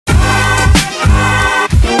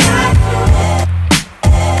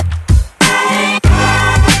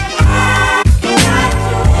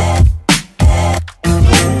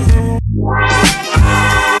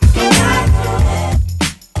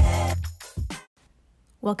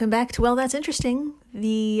Welcome back to Well, That's Interesting,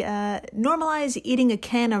 the normalize eating a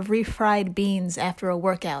can of refried beans after a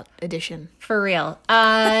workout edition. For real.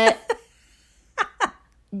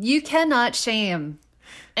 You cannot shame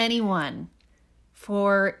anyone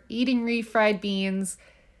for eating refried beans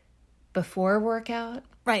before a workout,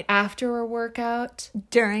 Right. after a workout,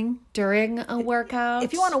 During a workout.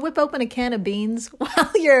 If you want to whip open a can of beans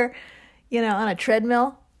while you're, on a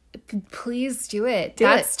treadmill, please do it. Do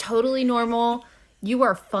That's it. totally normal. You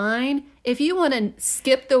are fine. If you want to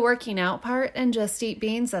skip the working out part and just eat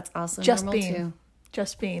beans, that's also just normal bean. too.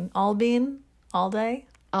 Just bean. All bean, all day.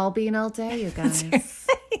 All bean all day, you guys.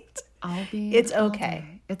 Right. All bean. It's all okay.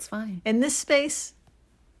 day. It's fine. In this space,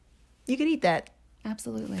 you could eat that.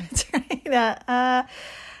 Absolutely. That's right.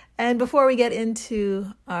 And before we get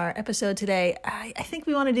into our episode today, I think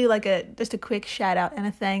we want to do just a quick shout out and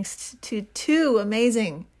a thanks to two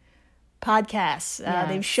amazing podcasts. Yes.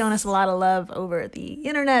 They've shown us a lot of love over the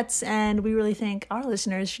internets, and we really think our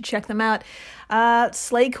listeners should check them out.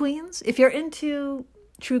 Slay Queens, if you're into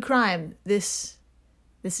true crime, this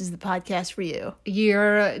is the podcast for you.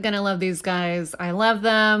 You're going to love these guys. I love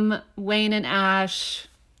them. Wayne and Ash,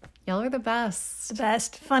 y'all are the best. The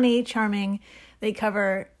best, funny, charming. They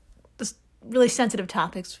cover just really sensitive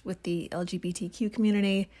topics with the LGBTQ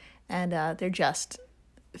community, and they're just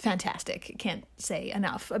fantastic. Can't say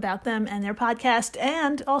enough about them and their podcast.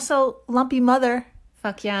 And also Lumpy Mother.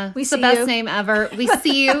 Fuck yeah. We It's the see best you. name ever. We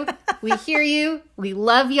see you. We hear you. We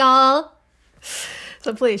love y'all.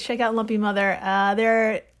 So please check out Lumpy Mother.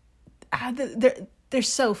 They're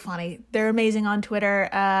so funny. They're amazing on Twitter.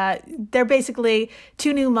 They're basically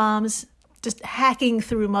two new moms just hacking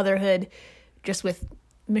through motherhood just with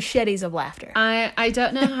machetes of laughter. I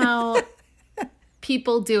don't know how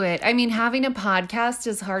people do it. I mean, having a podcast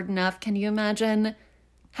is hard enough. Can you imagine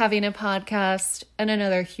having a podcast and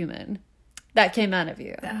another human that came out of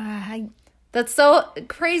you? That's so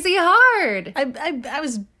crazy hard. I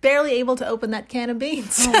was barely able to open that can of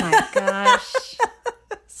beans. Oh my gosh.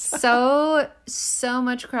 So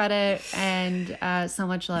much credit and so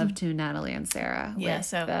much love to Natalie and Sarah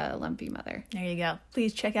with the Lumpy Mother. There you go.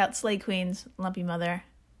 Please check out Slay Queens, Lumpy Mother.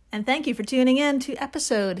 And thank you for tuning in to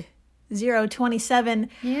episode 027.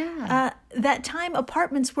 Yeah. That time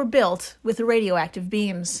apartments were built with radioactive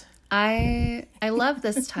beams. I love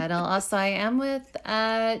this title. Also, I am with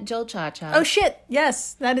Jill Cha-Cha. Oh, shit.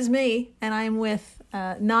 Yes, that is me. And I'm with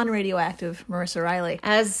non-radioactive Marissa Riley.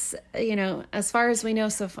 As, as far as we know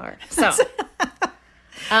so far. So,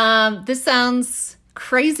 this sounds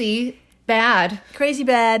crazy bad. Crazy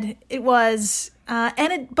bad. It was.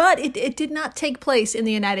 But it did not take place in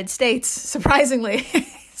the United States, surprisingly.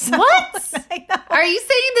 What? Are you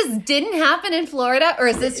saying this didn't happen in Florida? Or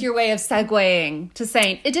is this your way of segueing to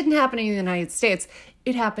saying it didn't happen in the United States?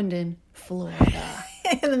 It happened in Florida.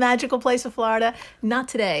 In the magical place of Florida. Not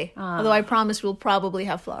today. Although I promise we'll probably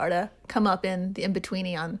have Florida come up in the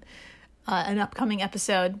in-betweeny on an upcoming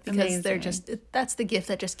episode. Because Amazing. they're that's the gift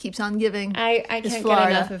that just keeps on giving. I can't get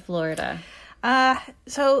enough of Florida.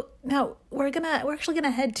 So now we're actually gonna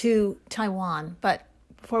head to Taiwan, but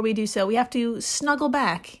before we do so, we have to snuggle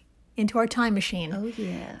back into our time machine. Oh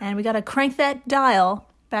yeah. And we gotta crank that dial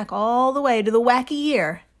back all the way to the wacky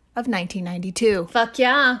year of 1992. Fuck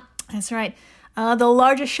yeah. That's right. The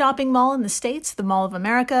largest shopping mall in the States, the Mall of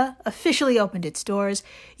America, officially opened its doors.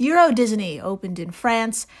 Euro Disney opened in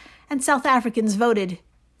France, and South Africans voted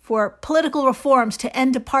for political reforms to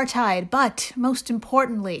end apartheid. But most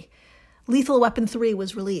importantly, Lethal Weapon 3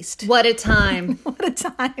 was released. What a time. What a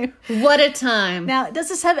time. What a time. Now, does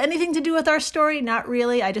this have anything to do with our story? Not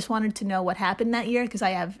really. I just wanted to know what happened that year because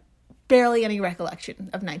I have barely any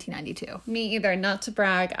recollection of 1992. Me either. Not to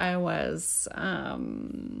brag, I was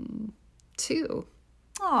 2.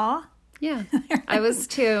 Aw. Yeah, I was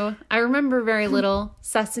 2. I remember very little.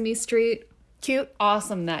 Sesame Street. Cute.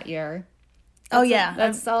 Awesome that year.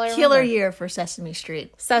 That's all I remember. Killer year for Sesame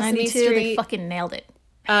Street. Sesame 92, Street. They fucking nailed it.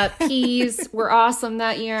 Peas were awesome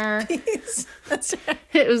that year. That's right.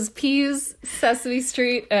 It was Peas, Sesame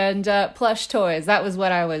Street, and plush toys. That was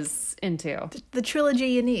what I was into. The trilogy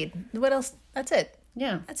you need. What else? That's it.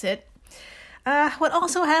 Yeah. That's it. What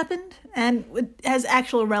also happened, and has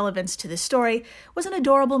actual relevance to this story, was an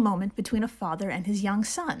adorable moment between a father and his young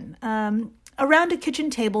son. Around a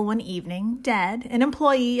kitchen table one evening, Dad, an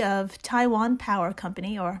employee of Taiwan Power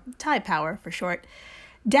Company, or Tai Power for short,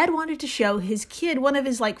 Dad wanted to show his kid one of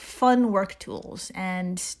his fun work tools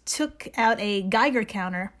and took out a Geiger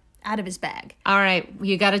counter out of his bag. All right,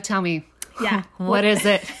 you got to tell me. Yeah. What is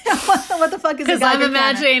it? What the fuck is a Because Geiger I'm counter?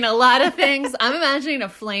 imagining a lot of things. I'm imagining a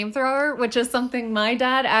flamethrower, which is something my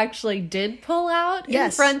dad actually did pull out in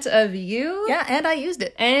Yes. front of you. Yeah, and I used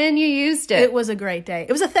it. And you used it. It was a great day.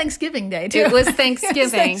 It was a Thanksgiving day, too. It was Thanksgiving. It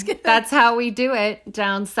was Thanksgiving. That's how we do it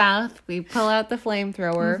down south. We pull out the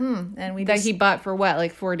flamethrower And we that just, he bought for what,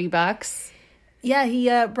 like $40? yeah, he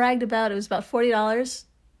bragged about it was about $40.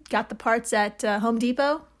 Got the parts at Home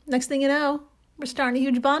Depot. Next thing you know, we're starting a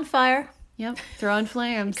huge bonfire. Yep, throwing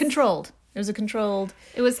flames. Controlled. It was a controlled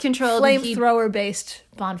It was controlled. flamethrower-based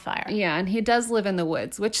bonfire. Yeah, and he does live in the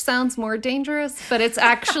woods, which sounds more dangerous, but it's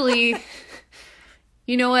actually...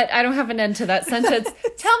 You know what? I don't have an end to that sentence.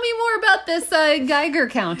 Tell me more about this Geiger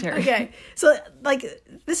counter. Okay. So, like,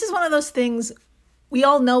 this is one of those things, we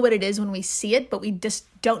all know what it is when we see it, but we just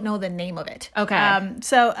don't know the name of it. Okay.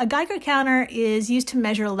 So, a Geiger counter is used to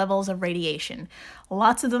measure levels of radiation.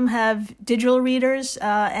 Lots of them have digital readers,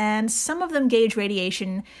 and some of them gauge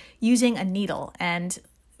radiation using a needle. And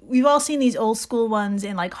we've all seen these old school ones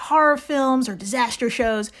in like horror films or disaster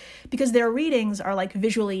shows because their readings are like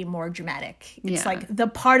visually more dramatic. It's like the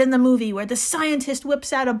part in the movie where the scientist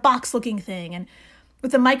whips out a box looking thing and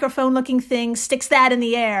with a microphone looking thing sticks that in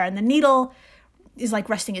the air and the needle is like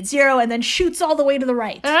resting at 0 and then shoots all the way to the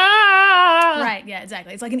right. Ah! Right, yeah,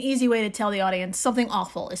 exactly. It's like an easy way to tell the audience something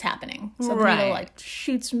awful is happening. So the Right. needle like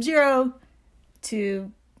shoots from 0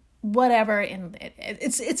 to whatever, and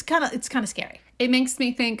it's kind of scary. It makes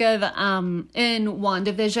me think of in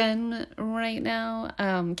WandaVision right now,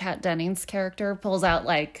 Kat Dennings' character pulls out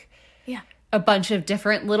like Yeah. a bunch of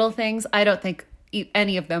different little things. I don't think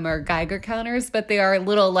any of them are Geiger counters, but they are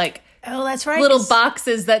little like Oh, that's right. little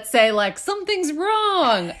boxes that say like something's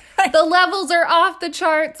wrong. The levels are off the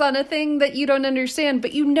charts on a thing that you don't understand,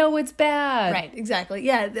 but you know it's bad. Right, exactly.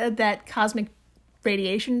 Yeah, that cosmic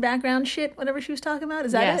radiation background shit, whatever she was talking about.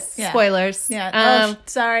 Is that Yes. it? Yeah. Spoilers. Yeah.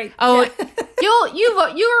 Sorry. Oh,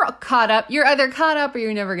 Yeah. you're caught up. You're either caught up or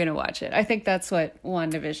you're never going to watch it. I think that's what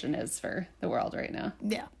WandaVision is for the world right now.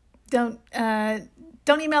 Yeah. Don't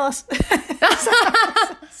email us.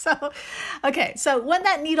 So when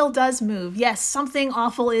that needle does move, yes, something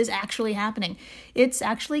awful is actually happening. It's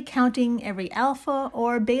actually counting every alpha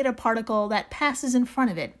or beta particle that passes in front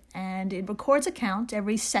of it, and it records a count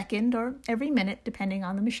every second or every minute, depending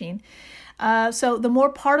on the machine. So the more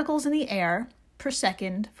particles in the air per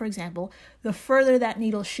second, for example, the further that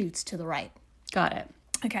needle shoots to the right. Got it.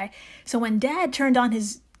 Okay, so when Dad turned on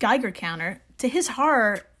his Geiger counter, to his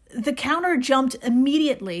horror, the counter jumped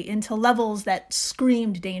immediately into levels that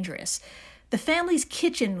screamed dangerous. The family's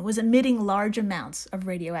kitchen was emitting large amounts of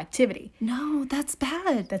radioactivity. No, that's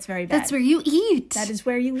bad. That's very bad. That's where you eat. That is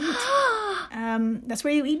where you eat. That's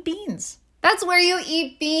where you eat beans. That's where you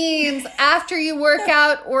eat beans after you work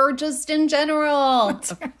out or just in general.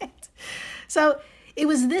 That's right. So it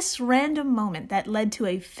was this random moment that led to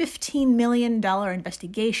a $15 million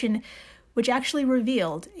investigation, which actually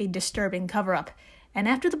revealed a disturbing cover-up. And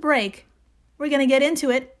after the break, we're going to get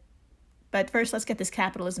into it. But first, let's get this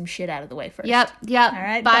capitalism shit out of the way first. Yep. All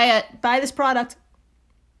right? Buy it. Buy this product.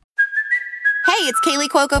 Hey, it's Kaylee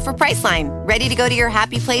Cuoco for Priceline. Ready to go to your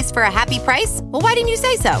happy place for a happy price? Well, why didn't you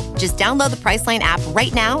say so? Just download the Priceline app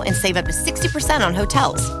right now and save up to 60% on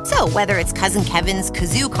hotels. So whether it's Cousin Kevin's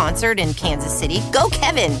Kazoo Concert in Kansas City, go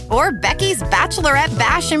Kevin, or Becky's Bachelorette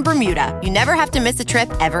Bash in Bermuda, you never have to miss a trip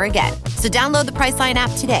ever again. So download the Priceline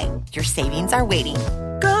app today. Your savings are waiting.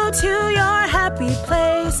 Go to your happy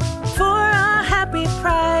place for a happy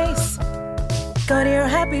price. Go to your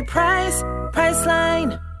happy price,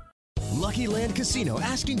 Priceline. Lucky Land Casino,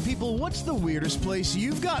 asking people, what's the weirdest place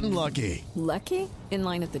you've gotten lucky? Lucky? In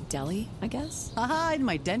line at the deli, I guess? Aha, in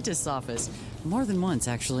my dentist's office. More than once,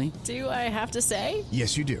 actually. Do I have to say?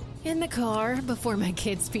 Yes, you do. In the car before my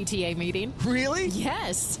kids' PTA meeting. Really?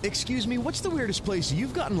 Yes. Excuse me, what's the weirdest place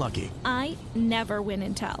you've gotten lucky? I never win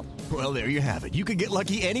and tell. Well, there you have it. You can get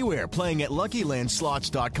lucky anywhere, playing at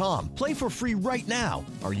LuckyLandSlots.com. Play for free right now.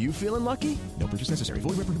 Are you feeling lucky? No purchase necessary.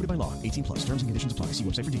 Void where prohibited by law. 18 plus. Terms and conditions apply. See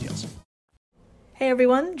website for details. Hey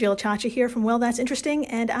everyone, Jill Chacha here from Well That's Interesting,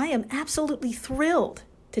 and I am absolutely thrilled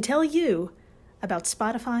to tell you about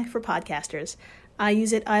Spotify for podcasters. I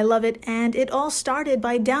use it, I love it, and it all started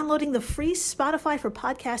by downloading the free Spotify for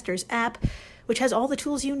Podcasters app, which has all the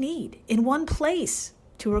tools you need in one place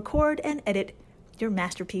to record and edit your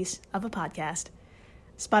masterpiece of a podcast.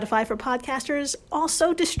 Spotify for Podcasters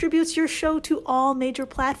also distributes your show to all major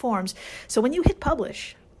platforms, so when you hit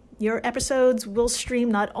publish, your episodes will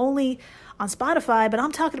stream not only on Spotify, but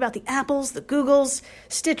I'm talking about the Apples, the Googles,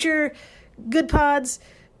 Stitcher, Good Pods,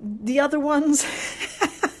 the other ones.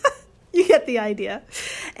 You get the idea.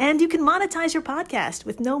 And you can monetize your podcast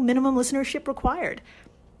with no minimum listenership required.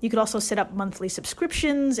 You could also set up monthly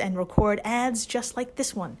subscriptions and record ads just like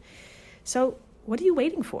this one. So what are you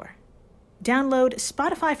waiting for? Download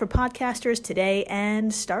Spotify for podcasters today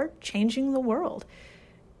and start changing the world.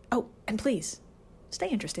 Oh, and please, stay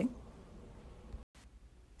interesting.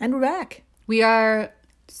 And we're back. We are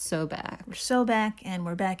so back. We're so back, and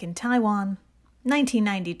we're back in Taiwan,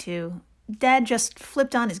 1992. Dad just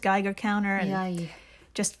flipped on his Geiger counter and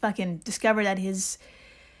just fucking discovered that he was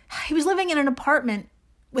living in an apartment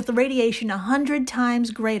with the radiation 100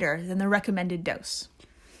 times greater than the recommended dose.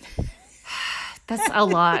 That's a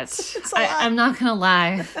lot. I'm not gonna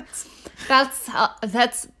lie.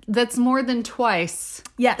 That's more than twice.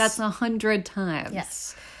 Yes, that's 100 times.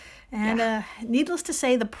 Yes. And needless to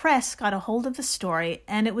say, the press got a hold of the story,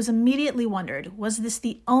 and it was immediately wondered, was this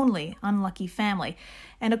the only unlucky family?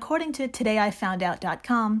 And according to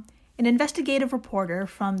todayifoundout.com, an investigative reporter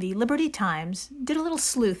from the Liberty Times did a little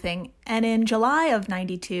sleuthing, and in July of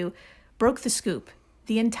 92, broke the scoop.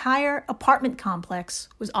 The entire apartment complex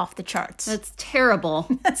was off the charts. That's terrible.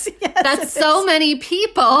 That's so many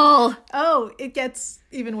people. Oh, it gets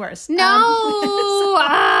even worse. No!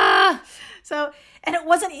 And it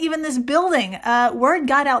wasn't even this building. Word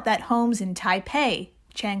got out that homes in Taipei,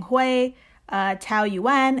 Changhua,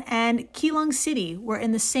 Taoyuan, and Keelung City were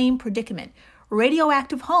in the same predicament.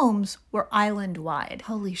 Radioactive homes were island-wide.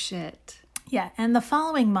 Holy shit. Yeah, and the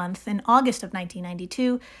following month, in August of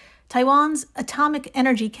 1992, Taiwan's Atomic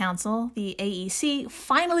Energy Council, the AEC,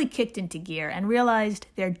 finally kicked into gear and realized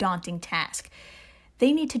their daunting task.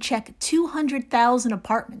 They need to check 200,000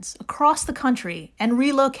 apartments across the country and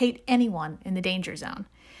relocate anyone in the danger zone.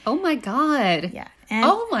 Oh my God. Yeah.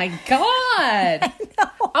 Oh my God.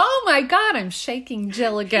 Oh my God. I'm shaking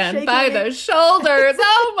Jill again by the shoulders.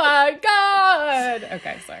 Oh my God.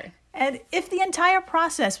 Okay, sorry. And if the entire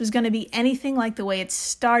process was going to be anything like the way it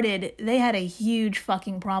started, they had a huge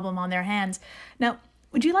fucking problem on their hands. Now,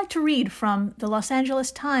 would you like to read from the Los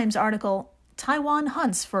Angeles Times article, Taiwan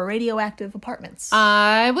Hunts for Radioactive Apartments?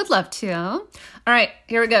 I would love to. All right,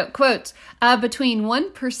 here we go. Quote, between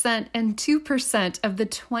 1% and 2% of the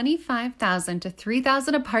 25,000 to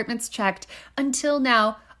 3,000 apartments checked until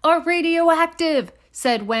now are radioactive,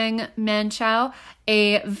 said Wang Manchao,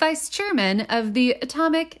 a vice chairman of the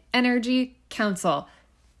Atomic Energy Council.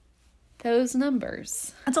 Those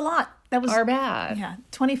numbers. That's a lot. That are bad. Yeah,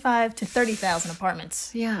 25 to 30,000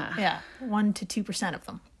 apartments. Yeah. Yeah, 1 to 2% of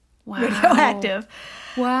them. Wow. Radioactive.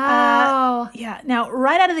 Wow. Yeah. Now,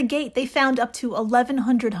 right out of the gate, they found up to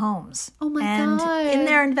 1,100 homes. Oh, my God. And in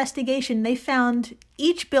their investigation, they found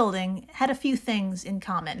each building had a few things in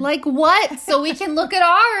common. Like what? So we can look at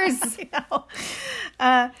ours.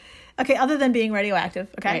 Okay, other than being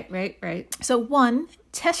radioactive. Okay. Right. So 1,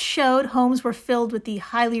 tests showed homes were filled with the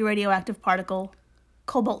highly radioactive particle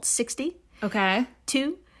cobalt-60. Okay.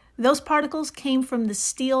 2, those particles came from the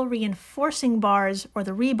steel reinforcing bars or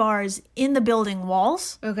the rebars in the building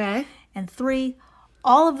walls. Okay. And 3,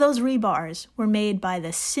 all of those rebars were made by the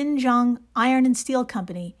Xinjiang Iron and Steel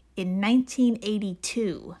Company in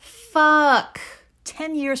 1982. Fuck.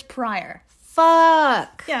 10 years prior.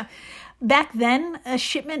 Fuck. Yeah. Back then, a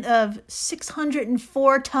shipment of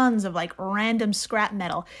 604 tons of random scrap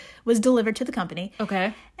metal was delivered to the company.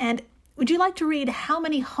 Okay. And would you like to read how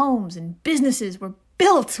many homes and businesses were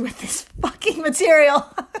built with this fucking material?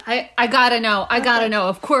 I gotta know. I gotta know.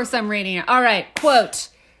 Of course I'm reading it. All right. Quote,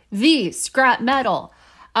 the scrap metal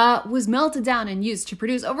was melted down and used to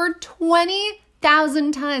produce over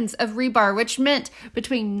 20,000 tons of rebar, which meant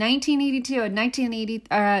between 1982 and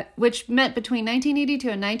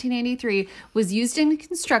 1983 was used in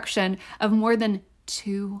construction of more than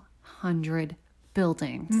 200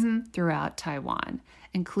 buildings throughout Taiwan,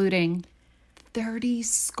 including 30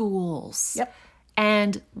 schools. Yep.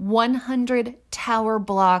 And 100 tower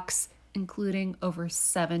blocks, including over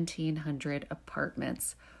 1,700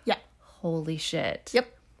 apartments. Yeah. Holy shit.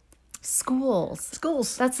 Yep. Schools.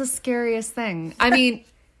 That's the scariest thing. I mean,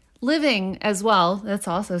 living as well, that's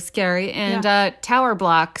also scary. And tower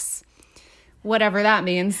blocks, whatever that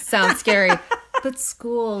means, sounds scary. But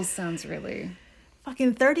schools sounds really...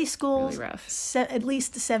 Fucking 30 schools, really rough. At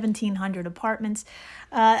least 1,700 apartments.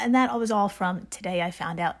 And that was all from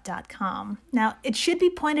todayifoundout.com. Now, it should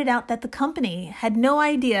be pointed out that the company had no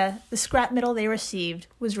idea the scrap metal they received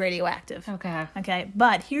was radioactive. Okay,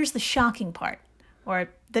 but here's the shocking part,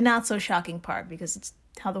 or the not so shocking part, because it's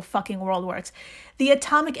how the fucking world works. The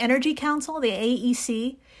Atomic Energy Council, the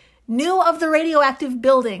AEC, knew of the radioactive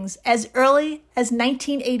buildings as early as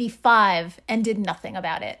 1985 and did nothing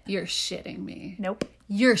about it. You're shitting me. Nope.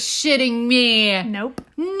 You're shitting me. Nope.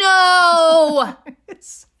 No!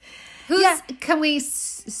 Can we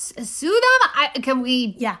sue them? Can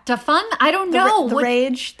we defund? I don't know. The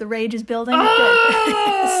rage is building.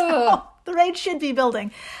 So, the rage should be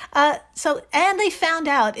building. And they found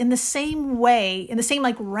out in the same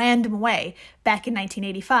like random way, back in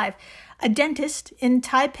 1985, a dentist in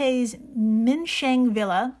Taipei's Minsheng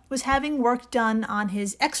Villa was having work done on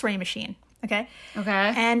his X-ray machine. Okay.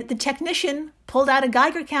 And the technician pulled out a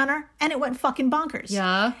Geiger counter, and it went fucking bonkers.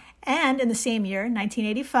 Yeah. And in the same year,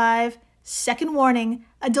 1985, second warning,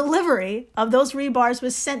 a delivery of those rebars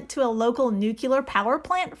was sent to a local nuclear power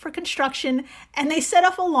plant for construction, and they set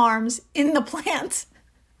off alarms in the plant.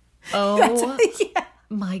 Oh,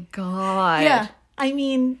 my God. Yeah. I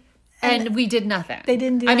mean... And we did nothing. They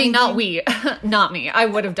didn't do anything. Not we. Not me. I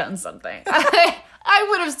would have done something. I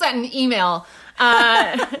would have sent an email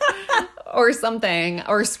or something,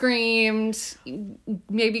 or screamed,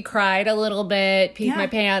 maybe cried a little bit, peed my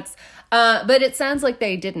pants. But it sounds like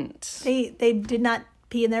they didn't. They did not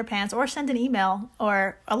pee in their pants or send an email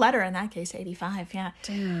or a letter, in that case, 85. Yeah.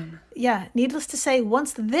 Damn. Yeah. Needless to say,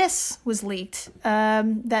 once this was leaked,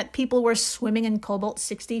 that people were swimming in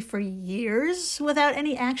cobalt-60 for years without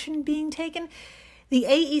any action being taken, the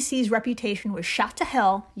AEC's reputation was shot to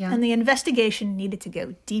hell, and the investigation needed to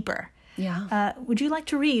go deeper. Yeah. Would you like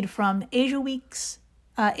to read from Asia Week's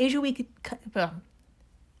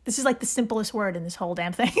this is like the simplest word in this whole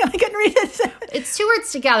damn thing. I couldn't read it. It's two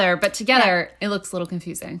words together, but together it looks a little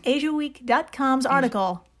confusing. AsiaWeek.com's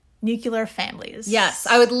article, Nuclear Families. Yes,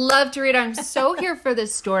 I would love to read it. I'm so here for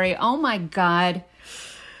this story. Oh my God.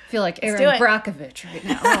 I feel like Erin Brockovich right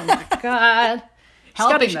now. Oh my God.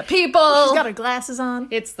 Helping the people. She's got her glasses on.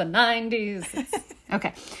 It's the 90s.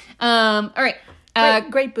 Okay. All right.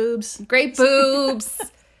 Great boobs. Great boobs.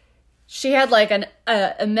 She had like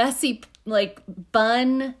a messy like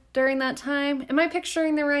bun during that time. Am I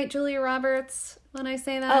picturing the right Julia Roberts when I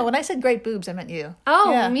say that? Oh, when I said great boobs, I meant you.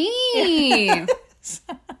 Oh, yeah. Me. Yeah.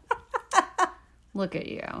 Look at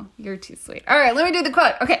you. You're too sweet. All right, let me do the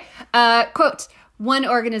quote. Okay. Quote, one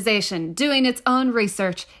organization doing its own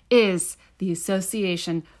research is the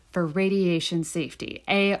Association for Radiation Safety,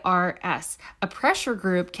 ARS, a pressure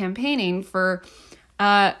group campaigning for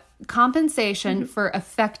compensation for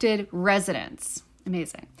affected residents.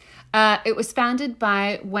 Amazing. It was founded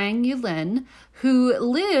by Wang Yulin, who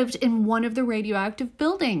lived in one of the radioactive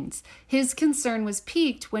buildings. His concern was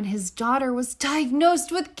piqued when his daughter was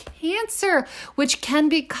diagnosed with cancer, which can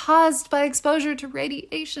be caused by exposure to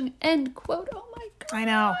radiation. End quote. Oh my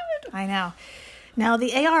God. I know. Now,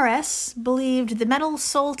 the ARS believed the metal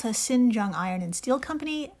sold to Xinjiang Iron and Steel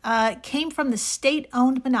Company came from the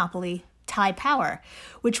state-owned monopoly Taipower,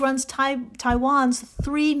 which runs Taiwan's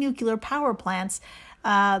 3 nuclear power plants.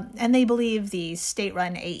 And they believe the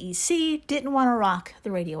state-run AEC didn't want to rock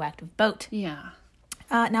the radioactive boat. Yeah.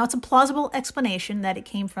 Now, it's a plausible explanation that it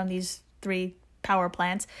came from these 3 power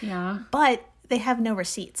plants. Yeah. But they have no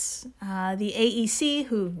receipts. The AEC,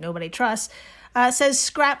 who nobody trusts, says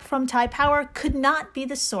scrap from Taipower could not be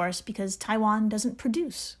the source because Taiwan doesn't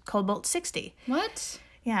produce cobalt-60. What?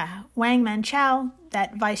 Yeah. Wang Manchao,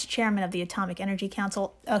 that vice chairman of the Atomic Energy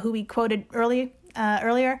Council, who we quoted earlier.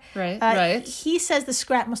 Right. He says the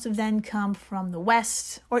scrap must have then come from the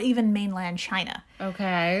West or even mainland China.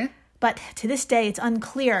 Okay. But to this day, it's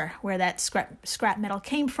unclear where that scrap metal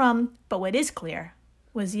came from. But what is clear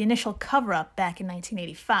was the initial cover-up back in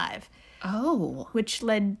 1985. Oh. Which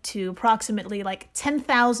led to approximately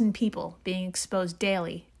 10,000 people being exposed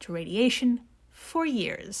daily to radiation for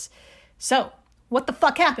years. So, what the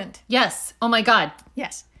fuck happened? Yes. Oh my God.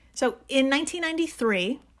 Yes. So, in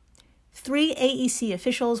 1993... 3 AEC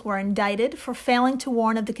officials were indicted for failing to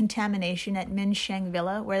warn of the contamination at Minsheng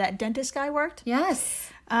Villa, where that dentist guy worked.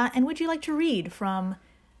 Yes. And would you like to read from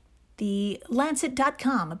the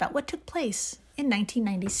Lancet.com about what took place in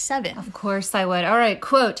 1997? Of course I would. All right,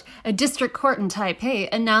 quote, a district court in Taipei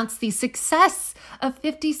announced the success of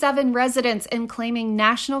 57 residents in claiming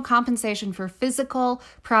national compensation for physical,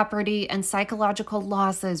 property, and psychological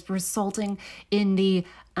losses resulting in the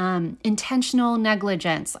intentional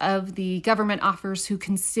negligence of the government officers who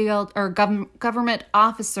concealed, or government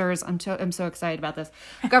officers, I'm so excited about this,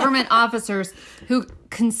 government officers who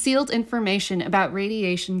concealed information about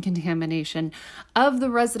radiation contamination of the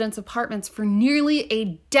residents' apartments for nearly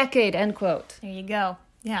a decade, end quote. There you go.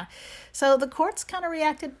 Yeah. So the courts kind of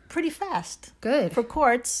reacted pretty fast. Good. For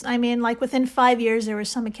courts, I mean, within 5 years, there was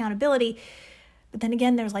some accountability. But then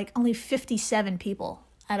again, there's only 57 people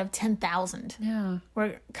out of 10,000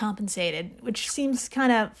 were compensated, which seems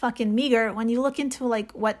kind of fucking meager when you look into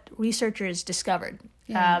what researchers discovered.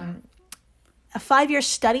 Yeah. A 5-year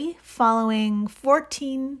study following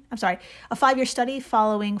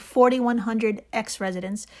 4,100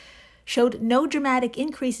 ex-residents showed no dramatic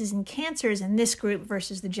increases in cancers in this group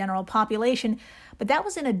versus the general population, but that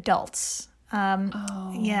was in adults.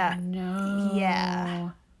 No.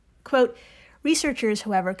 Yeah. Quote, researchers,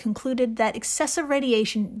 however, concluded that excessive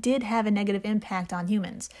radiation did have a negative impact on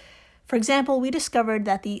humans. For example, we discovered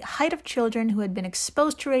that the height of children who had been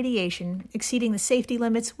exposed to radiation exceeding the safety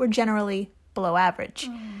limits were generally below average,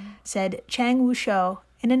 said Chang Wushou,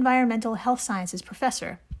 an environmental health sciences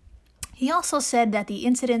professor. He also said that the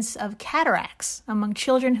incidence of cataracts among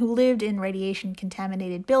children who lived in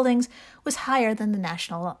radiation-contaminated buildings was higher than the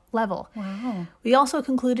national level. Wow. We also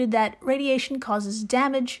concluded that radiation causes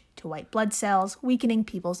damage to white blood cells, weakening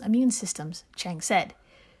people's immune systems, Chang said.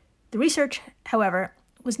 The research, however,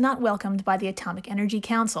 was not welcomed by the Atomic Energy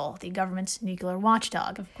Council, the government's nuclear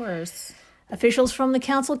watchdog. Of course. Officials from the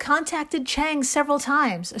council contacted Chang several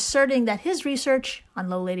times, asserting that his research on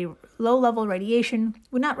low-level radiation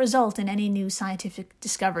would not result in any new scientific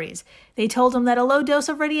discoveries. They told him that a low dose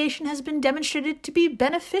of radiation has been demonstrated to be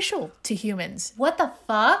beneficial to humans. What the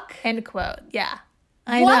fuck? End quote. Yeah.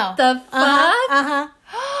 I What know. the fuck?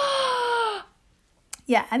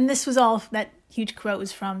 Yeah, and this was all, that huge quote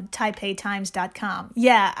was from TaipeiTimes.com.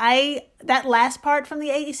 Yeah, that last part from the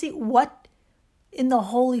AEC, what in the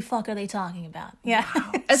holy fuck are they talking about? Yeah.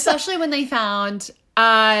 Especially when they found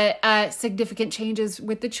significant changes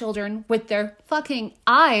with the children, with their fucking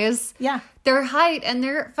eyes, their height, and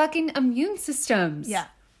their fucking immune systems. Yeah.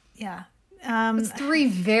 It's 3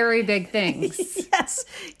 very big things. Yes.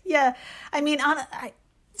 Yeah. I mean,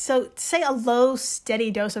 so to say a low,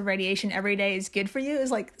 steady dose of radiation every day is good for you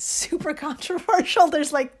is like super controversial.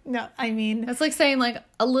 There's like, no, I mean. That's like saying like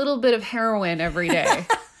a little bit of heroin every day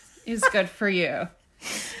is good for you.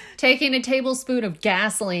 Taking a tablespoon of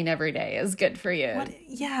gasoline every day is good for you.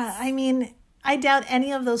 Yeah, I mean, I doubt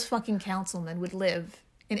any of those fucking councilmen would live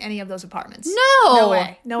in any of those apartments. No. No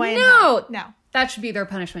way. No way. No. That should be their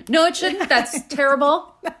punishment. No, it shouldn't. That's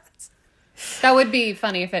terrible. That would be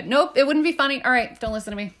funny if Nope, it wouldn't be funny. All right, don't listen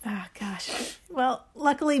to me. Oh, gosh. Well,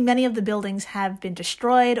 luckily, many of the buildings have been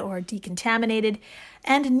destroyed or decontaminated,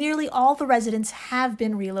 and nearly all the residents have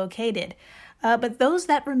been relocated. But those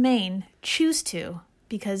that remain choose to,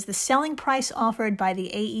 because the selling price offered by the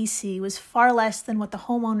AEC was far less than what the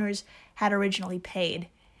homeowners had originally paid,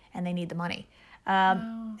 and they need the money.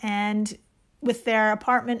 And with their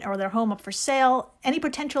apartment or their home up for sale, any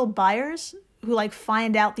potential buyers who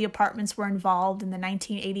find out the apartments were involved in the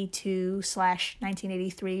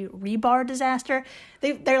 1982/1983 rebar disaster,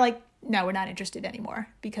 they're like, no, we're not interested anymore,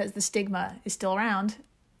 because the stigma is still around.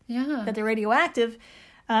 Yeah. That they're radioactive,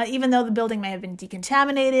 even though the building may have been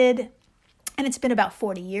decontaminated, and it's been about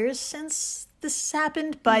 40 years since this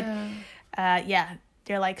happened. But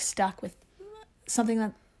they're stuck with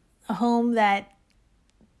something a home that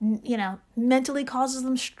mentally causes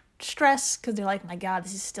them stress, because they're like, my God,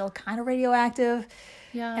 this is still kind of radioactive,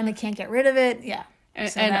 and they can't get rid of it. Yeah.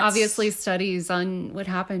 And obviously studies on what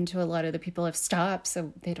happened to a lot of the people have stopped,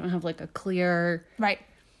 so they don't have a clear... Right.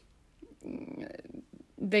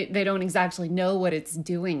 They don't exactly know what it's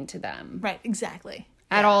doing to them. Right, exactly.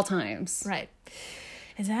 At all times. Right.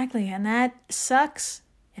 Exactly. And that sucks.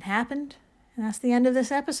 It happened. And that's the end of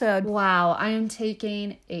this episode. Wow, I am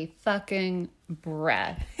taking a fucking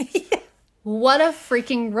breath. What a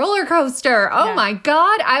freaking roller coaster. Oh my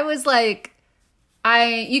God. I was like,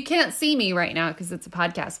 you can't see me right now because it's a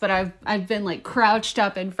podcast, but I've been crouched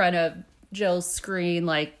up in front of Jill's screen,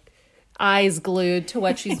 eyes glued to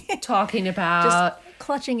what she's talking about. Just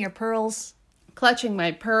clutching your pearls. Clutching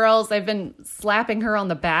my pearls. I've been slapping her on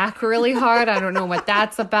the back really hard. I don't know what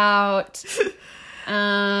that's about.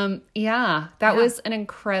 That was an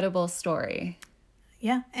incredible story.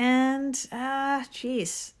 Yeah, and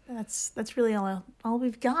geez, that's really all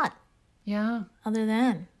we've got. Yeah. Other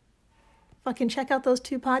than fucking check out those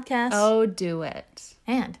 2 podcasts. Oh, do it.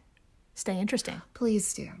 And stay interesting.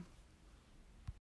 Please do.